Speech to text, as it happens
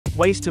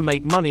Ways to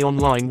make money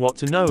online. What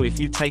to know if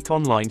you take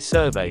online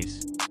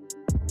surveys.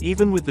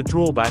 Even with the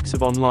drawbacks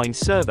of online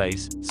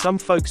surveys, some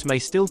folks may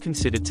still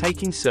consider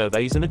taking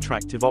surveys an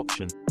attractive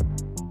option.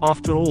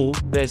 After all,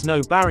 there's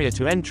no barrier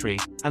to entry,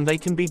 and they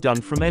can be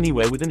done from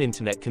anywhere with an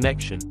internet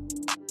connection.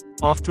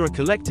 After a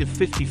collective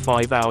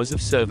 55 hours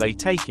of survey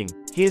taking,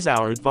 here's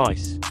our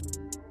advice.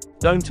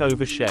 Don't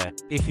overshare.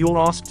 If you're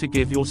asked to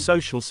give your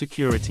social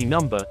security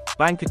number,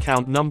 bank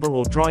account number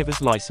or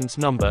driver's license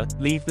number,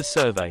 leave the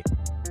survey.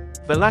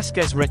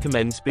 Velasquez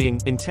recommends being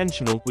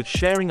intentional with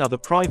sharing other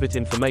private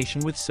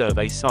information with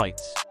survey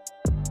sites.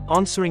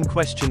 Answering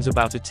questions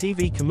about a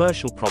TV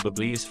commercial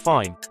probably is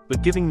fine,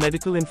 but giving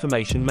medical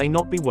information may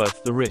not be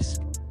worth the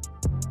risk.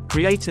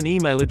 Create an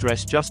email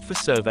address just for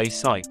survey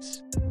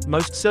sites.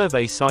 Most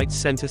survey sites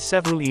send us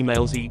several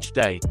emails each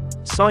day.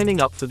 Signing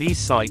up for these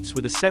sites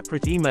with a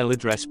separate email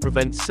address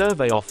prevents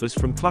survey offers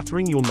from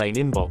cluttering your main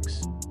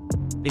inbox.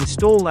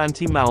 Install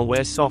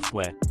anti-malware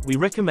software. We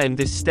recommend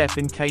this step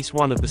in case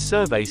one of the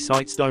survey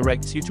sites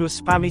directs you to a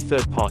spammy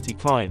third-party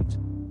client.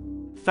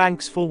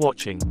 Thanks for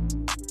watching.